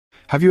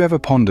Have you ever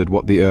pondered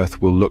what the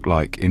Earth will look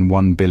like in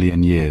 1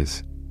 billion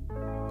years?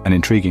 An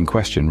intriguing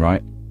question,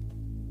 right?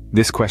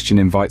 This question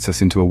invites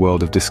us into a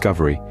world of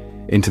discovery,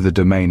 into the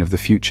domain of the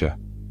future.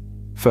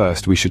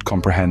 First, we should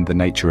comprehend the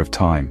nature of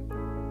time.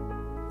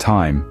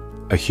 Time,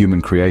 a human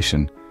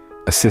creation,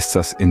 assists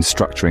us in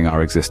structuring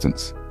our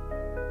existence.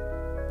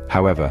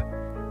 However,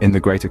 in the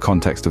greater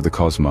context of the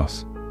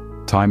cosmos,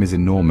 time is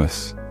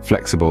enormous,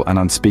 flexible, and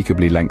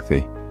unspeakably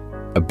lengthy.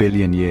 1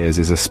 billion years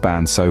is a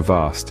span so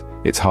vast,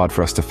 it's hard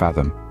for us to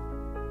fathom.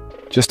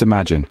 Just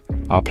imagine,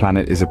 our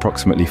planet is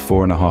approximately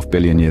 4.5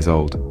 billion years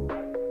old.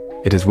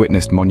 It has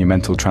witnessed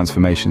monumental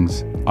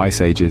transformations, ice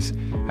ages,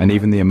 and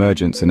even the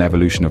emergence and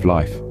evolution of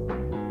life.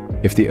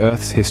 If the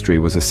Earth's history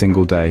was a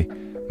single day,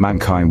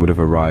 mankind would have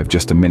arrived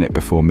just a minute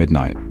before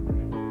midnight.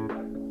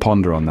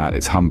 Ponder on that,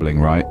 it's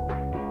humbling, right?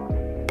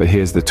 But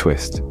here's the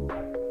twist.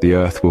 The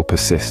Earth will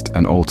persist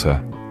and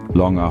alter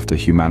long after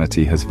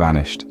humanity has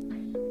vanished.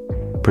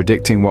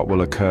 Predicting what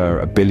will occur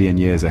 1 billion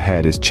years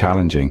ahead is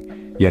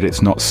challenging, yet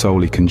it's not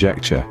solely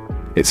conjecture.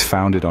 It's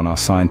founded on our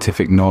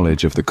scientific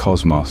knowledge of the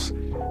cosmos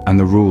and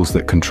the rules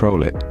that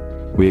control it.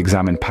 We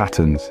examine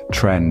patterns,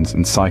 trends,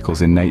 and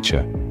cycles in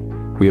nature.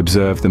 We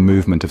observe the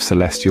movement of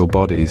celestial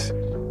bodies,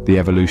 the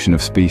evolution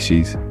of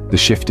species, the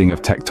shifting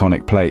of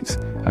tectonic plates,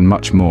 and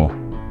much more.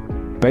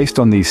 Based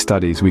on these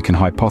studies, we can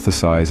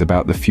hypothesize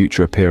about the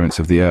future appearance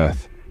of the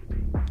Earth.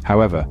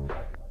 However,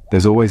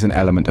 there's always an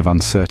element of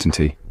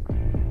uncertainty.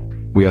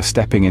 We are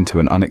stepping into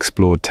an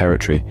unexplored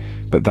territory,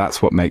 but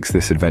that's what makes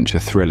this adventure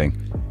thrilling.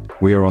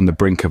 We are on the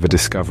brink of a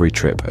discovery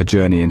trip, a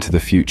journey into the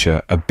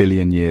future 1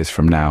 billion years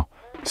from now.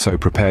 So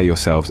prepare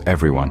yourselves,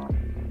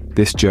 everyone.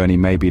 This journey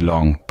may be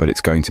long, but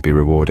it's going to be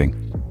rewarding.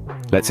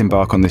 Let's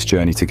embark on this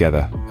journey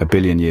together, 1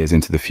 billion years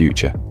into the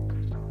future.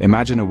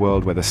 Imagine a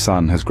world where the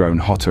sun has grown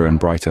hotter and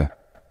brighter.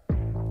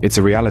 It's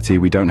a reality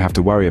we don't have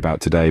to worry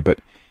about today, but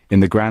in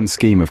the grand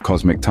scheme of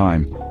cosmic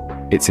time,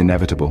 it's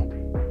inevitable.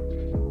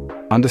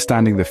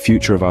 Understanding the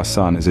future of our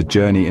sun is a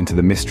journey into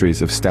the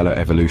mysteries of stellar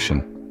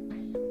evolution.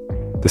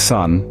 The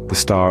sun, the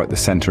star at the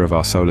center of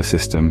our solar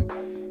system,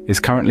 is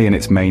currently in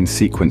its main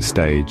sequence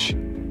stage,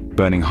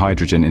 burning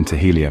hydrogen into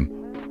helium.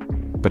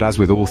 But as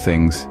with all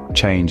things,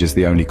 change is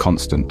the only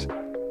constant.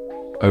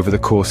 Over the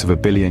course of 1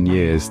 billion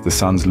years, the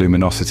sun's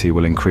luminosity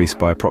will increase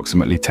by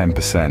approximately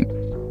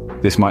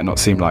 10%. This might not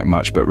seem like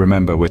much, but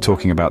remember, we're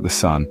talking about the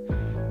sun,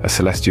 a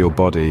celestial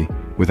body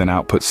with an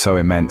output so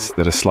immense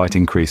that a slight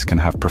increase can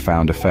have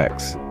profound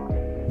effects.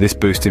 This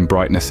boost in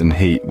brightness and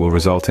heat will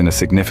result in a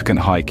significant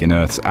hike in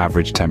Earth's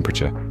average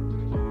temperature.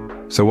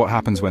 So what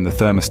happens when the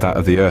thermostat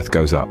of the Earth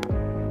goes up?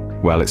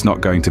 Well, it's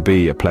not going to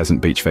be a pleasant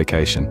beach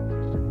vacation.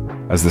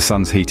 As the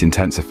sun's heat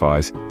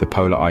intensifies, the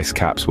polar ice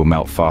caps will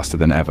melt faster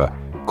than ever,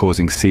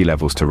 causing sea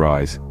levels to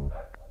rise.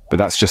 But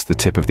that's just the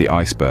tip of the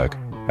iceberg.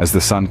 As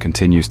the sun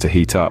continues to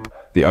heat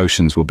up, the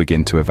oceans will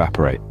begin to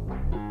evaporate.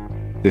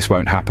 This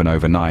won't happen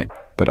overnight,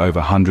 but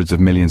over hundreds of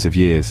millions of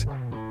years,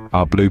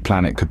 our blue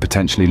planet could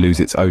potentially lose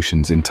its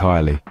oceans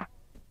entirely.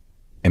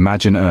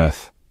 Imagine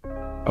Earth,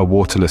 a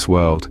waterless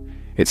world,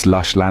 its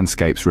lush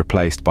landscapes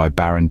replaced by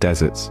barren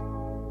deserts.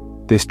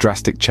 This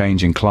drastic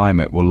change in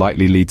climate will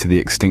likely lead to the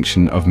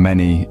extinction of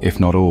many,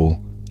 if not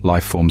all,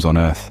 life forms on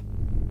Earth.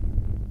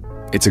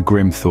 It's a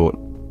grim thought,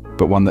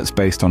 but one that's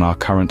based on our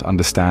current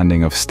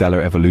understanding of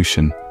stellar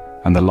evolution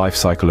and the life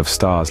cycle of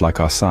stars like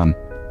our sun.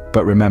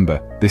 But remember,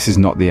 this is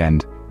not the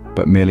end,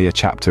 but merely a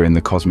chapter in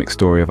the cosmic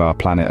story of our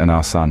planet and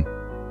our sun.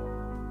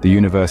 The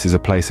universe is a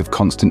place of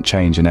constant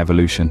change and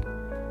evolution,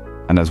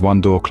 and as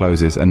one door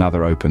closes,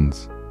 another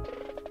opens.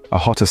 A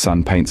hotter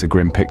sun paints a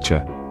grim picture,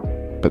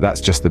 but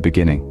that's just the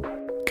beginning.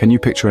 Can you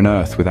picture an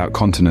Earth without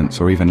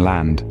continents or even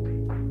land?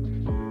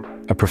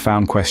 A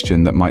profound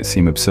question that might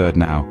seem absurd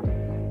now,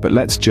 but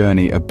let's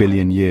journey 1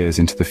 billion years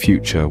into the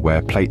future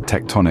where plate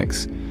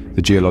tectonics,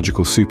 the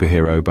geological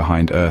superhero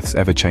behind Earth's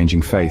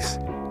ever-changing face,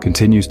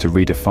 continues to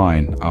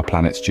redefine our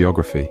planet's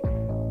geography.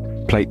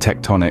 Plate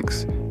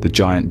tectonics, the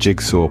giant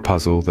jigsaw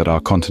puzzle that our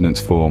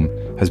continents form,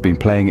 has been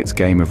playing its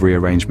game of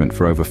rearrangement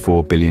for over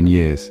 4 billion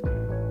years.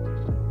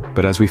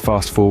 But as we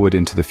fast forward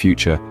into the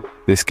future,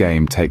 this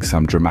game takes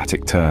some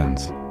dramatic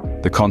turns.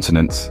 The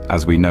continents,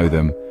 as we know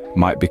them,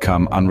 might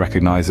become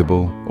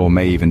unrecognizable or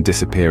may even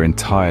disappear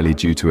entirely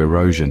due to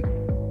erosion.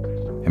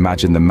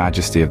 Imagine the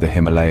majesty of the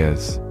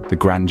Himalayas, the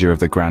grandeur of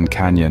the Grand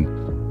Canyon,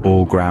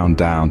 all ground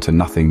down to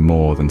nothing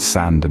more than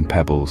sand and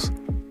pebbles.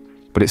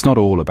 But it's not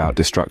all about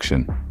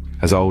destruction.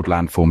 As old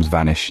landforms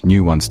vanish,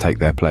 new ones take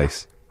their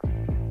place.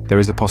 There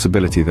is a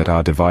possibility that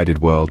our divided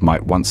world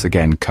might once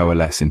again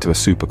coalesce into a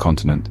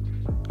supercontinent,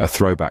 a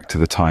throwback to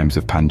the times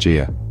of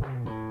Pangaea.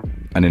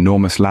 An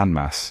enormous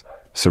landmass,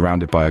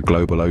 surrounded by a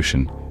global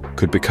ocean,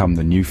 could become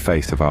the new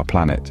face of our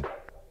planet.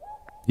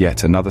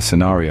 Yet another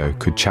scenario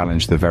could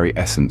challenge the very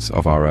essence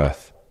of our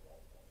Earth.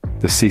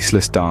 The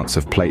ceaseless dance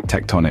of plate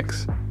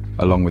tectonics,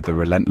 along with the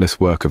relentless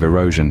work of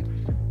erosion,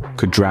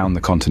 could drown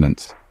the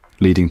continents,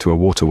 leading to a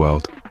water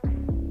world.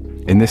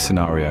 In this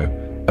scenario,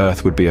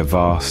 Earth would be a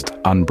vast,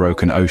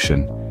 unbroken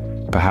ocean,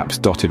 perhaps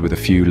dotted with a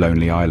few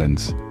lonely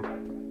islands.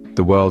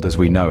 the world as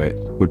we know it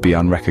would be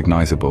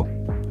unrecognizable,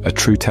 a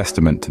true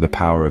testament to the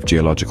power of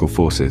geological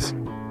forces.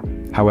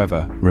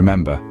 However,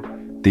 remember,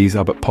 these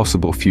are but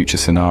possible future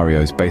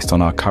scenarios based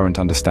on our current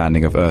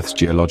understanding of Earth's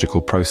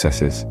geological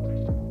processes.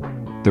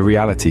 The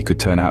reality could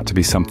turn out to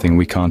be something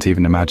we can't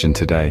even imagine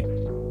today.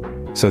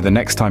 So the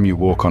next time you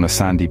walk on a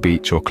sandy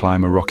beach or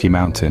climb a rocky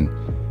mountain,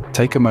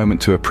 take a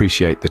moment to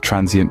appreciate the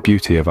transient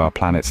beauty of our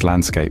planet's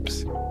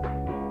landscapes.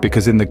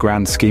 Because in the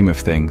grand scheme of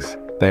things,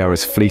 they are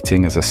as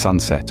fleeting as a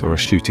sunset or a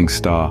shooting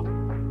star.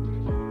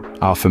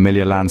 Our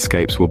familiar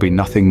landscapes will be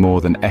nothing more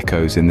than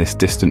echoes in this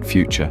distant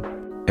future.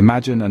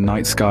 Imagine a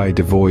night sky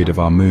devoid of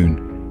our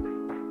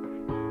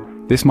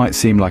moon. This might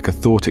seem like a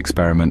thought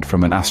experiment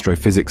from an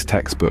astrophysics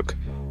textbook,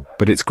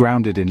 but it's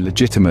grounded in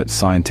legitimate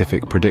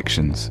scientific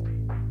predictions.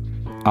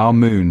 Our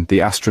moon,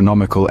 the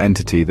astronomical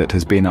entity that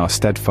has been our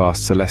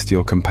steadfast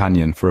celestial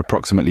companion for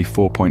approximately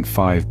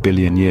 4.5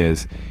 billion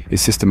years,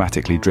 is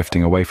systematically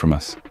drifting away from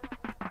us.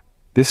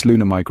 This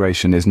lunar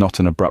migration is not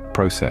an abrupt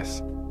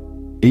process.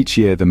 Each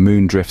year the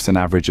moon drifts an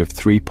average of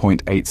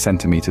 3.8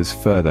 centimeters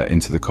further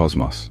into the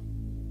cosmos.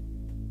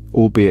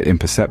 Albeit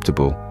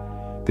imperceptible,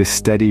 this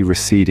steady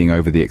receding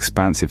over the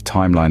expansive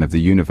timeline of the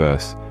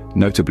universe,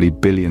 notably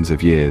billions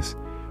of years,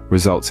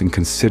 results in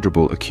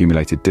considerable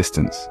accumulated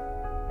distance.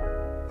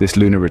 This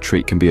lunar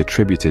retreat can be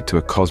attributed to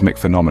a cosmic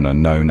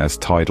phenomenon known as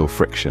tidal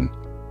friction.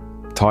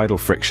 Tidal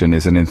friction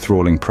is an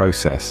enthralling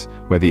process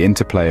where the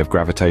interplay of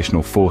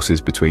gravitational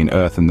forces between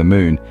Earth and the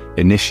Moon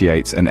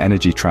initiates an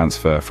energy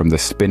transfer from the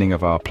spinning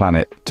of our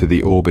planet to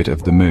the orbit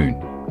of the Moon.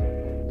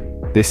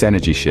 This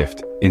energy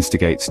shift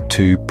instigates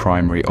two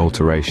primary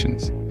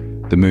alterations.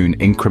 The Moon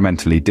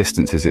incrementally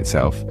distances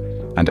itself,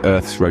 and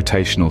Earth's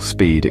rotational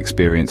speed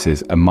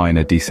experiences a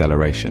minor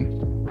deceleration.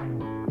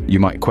 You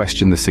might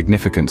question the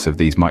significance of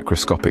these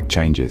microscopic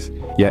changes,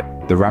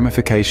 yet the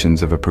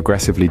ramifications of a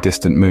progressively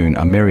distant moon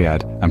are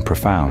myriad and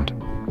profound.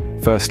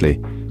 Firstly,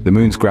 the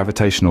moon's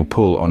gravitational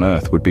pull on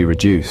Earth would be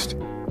reduced.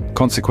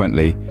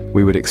 Consequently,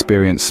 we would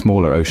experience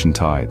smaller ocean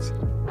tides.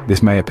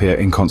 This may appear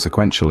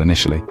inconsequential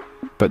initially,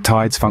 but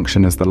tides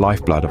function as the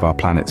lifeblood of our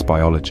planet's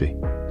biology.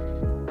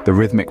 The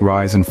rhythmic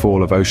rise and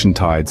fall of ocean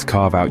tides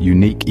carve out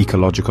unique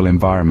ecological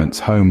environments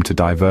home to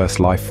diverse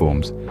life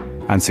forms,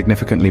 and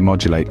significantly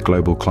modulate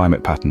global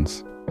climate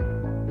patterns.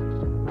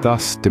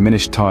 Thus,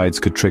 diminished tides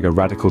could trigger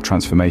radical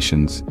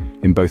transformations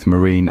in both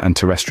marine and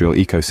terrestrial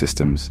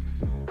ecosystems,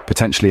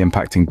 potentially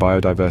impacting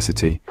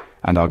biodiversity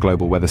and our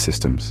global weather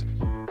systems.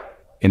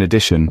 In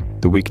addition,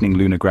 the weakening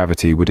lunar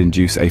gravity would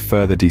induce a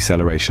further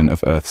deceleration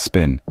of Earth's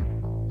spin.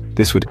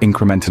 This would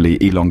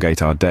incrementally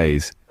elongate our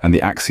days, and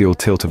the axial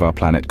tilt of our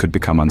planet could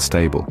become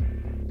unstable.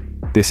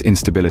 This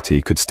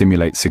instability could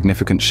stimulate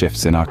significant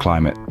shifts in our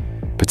climate,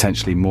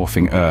 potentially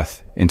morphing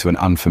Earth into an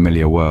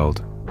unfamiliar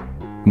world.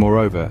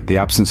 Moreover, the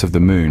absence of the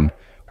moon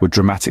would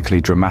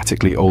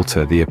dramatically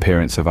alter the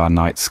appearance of our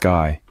night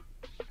sky.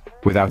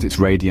 Without its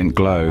radiant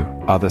glow,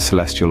 other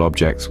celestial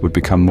objects would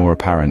become more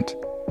apparent,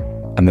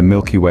 and the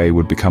Milky Way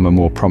would become a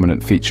more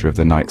prominent feature of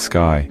the night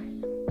sky.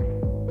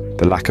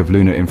 The lack of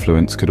lunar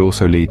influence could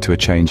also lead to a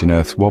change in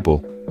Earth's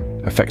wobble,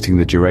 affecting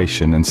the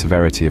duration and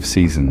severity of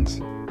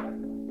seasons.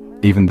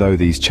 Even though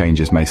these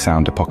changes may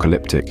sound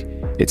apocalyptic,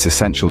 it's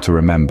essential to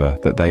remember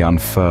that they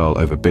unfurl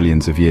over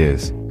billions of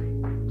years.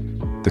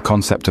 The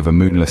concept of a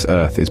moonless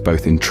Earth is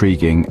both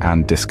intriguing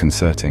and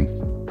disconcerting.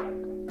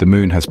 The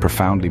moon has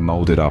profoundly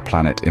molded our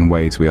planet in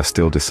ways we are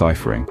still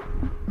deciphering.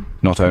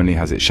 Not only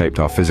has it shaped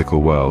our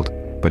physical world,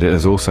 but it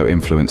has also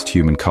influenced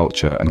human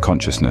culture and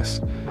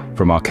consciousness,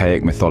 from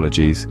archaic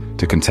mythologies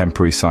to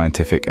contemporary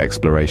scientific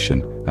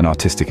exploration and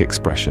artistic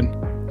expression.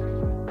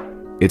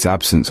 Its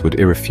absence would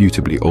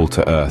irrefutably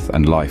alter Earth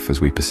and life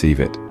as we perceive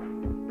it.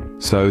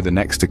 So, the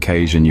next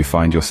occasion you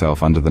find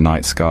yourself under the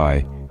night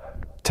sky,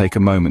 take a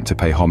moment to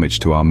pay homage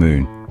to our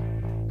moon.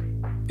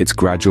 Its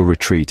gradual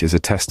retreat is a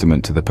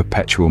testament to the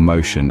perpetual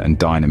motion and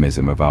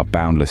dynamism of our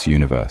boundless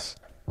universe.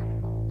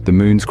 The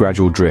moon's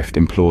gradual drift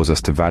implores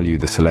us to value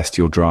the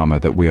celestial drama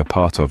that we are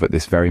part of at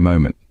this very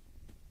moment.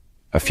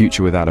 A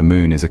future without a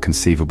moon is a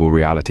conceivable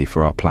reality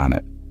for our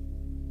planet.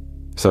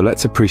 So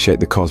let's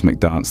appreciate the cosmic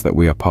dance that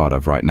we are part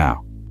of right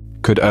now.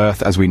 Could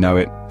Earth as we know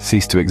it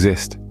cease to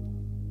exist?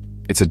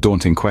 It's a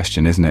daunting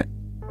question, isn't it?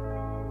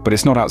 But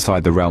it's not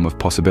outside the realm of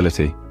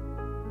possibility.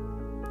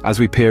 As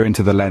we peer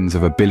into the lens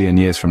of 1 billion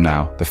years from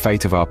now, the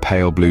fate of our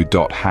pale blue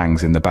dot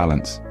hangs in the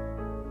balance.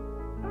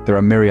 There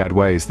are myriad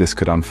ways this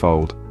could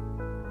unfold.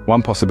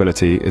 One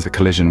possibility is a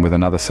collision with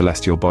another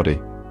celestial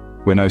body.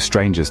 We're no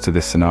strangers to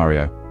this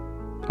scenario.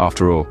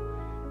 After all,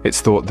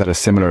 it's thought that a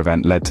similar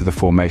event led to the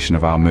formation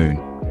of our moon.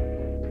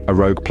 A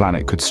rogue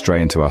planet could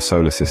stray into our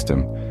solar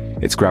system,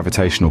 its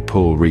gravitational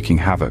pull wreaking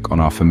havoc on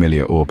our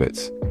familiar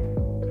orbits.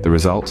 The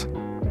result?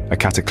 A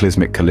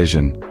cataclysmic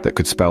collision that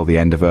could spell the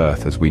end of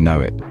Earth as we know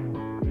it.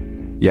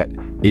 Yet,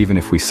 even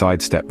if we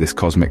sidestep this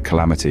cosmic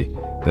calamity,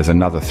 there's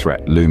another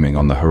threat looming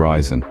on the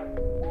horizon.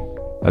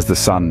 As the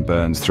sun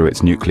burns through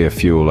its nuclear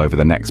fuel over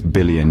the next 1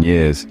 billion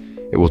years,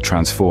 it will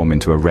transform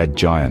into a red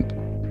giant.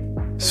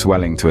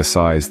 Swelling to a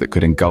size that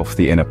could engulf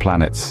the inner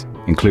planets,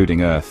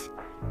 including Earth,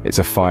 It's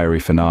a fiery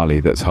finale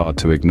that's hard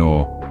to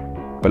ignore.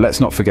 But let's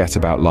not forget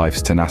about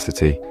life's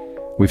tenacity.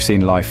 We've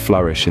seen life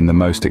flourish in the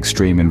most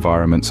extreme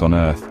environments on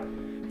Earth,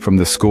 from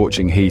the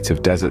scorching heat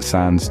of desert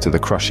sands to the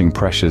crushing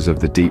pressures of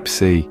the deep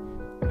sea.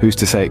 Who's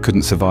to say it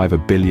couldn't survive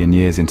 1 billion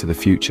years into the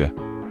future?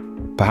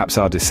 Perhaps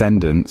our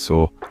descendants,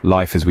 or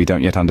life as we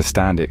don't yet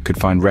understand it, could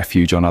find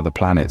refuge on other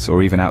planets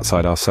or even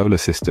outside our solar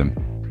system.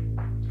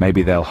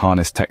 Maybe they'll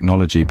harness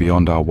technology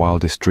beyond our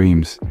wildest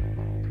dreams,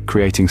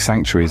 creating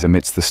sanctuaries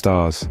amidst the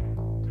stars.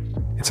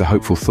 It's a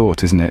hopeful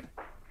thought, isn't it?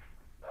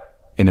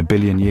 In 1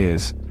 billion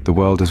years, the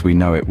world as we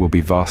know it will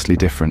be vastly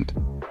different,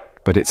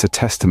 but it's a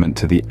testament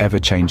to the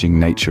ever-changing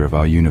nature of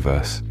our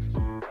universe.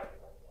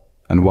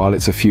 And while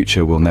it's a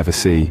future we'll never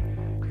see,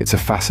 it's a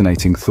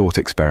fascinating thought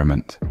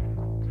experiment,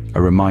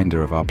 a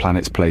reminder of our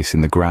planet's place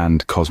in the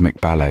grand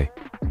cosmic ballet.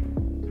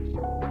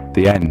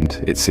 The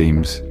end, it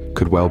seems,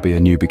 could well be a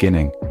new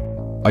beginning.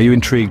 Are you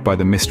intrigued by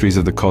the mysteries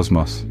of the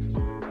cosmos?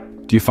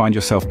 Do you find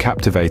yourself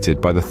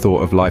captivated by the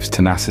thought of life's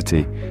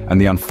tenacity and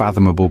the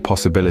unfathomable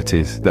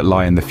possibilities that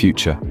lie in the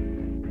future?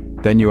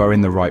 Then you are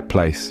in the right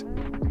place.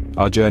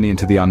 Our journey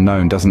into the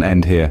unknown doesn't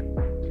end here.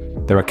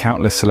 There are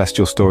countless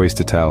celestial stories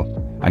to tell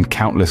and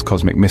countless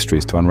cosmic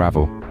mysteries to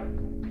unravel.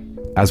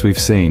 As we've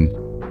seen,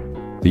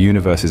 the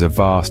universe is a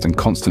vast and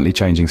constantly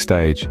changing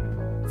stage,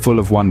 full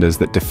of wonders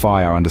that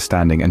defy our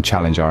understanding and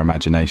challenge our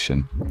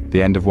imagination.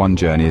 The end of one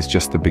journey is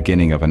just the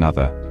beginning of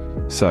another.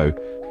 So,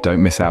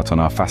 don't miss out on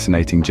our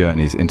fascinating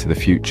journeys into the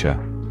future.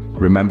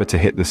 Remember to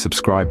hit the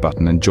subscribe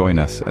button and join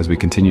us as we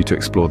continue to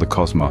explore the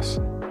cosmos,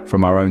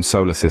 from our own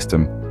solar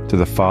system to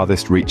the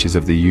farthest reaches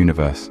of the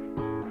universe.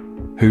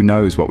 Who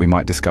knows what we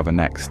might discover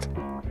next?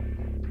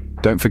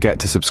 Don't forget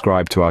to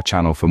subscribe to our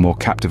channel for more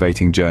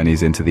captivating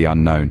journeys into the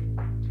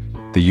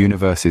unknown. The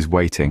universe is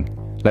waiting.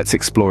 Let's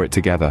explore it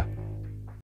together.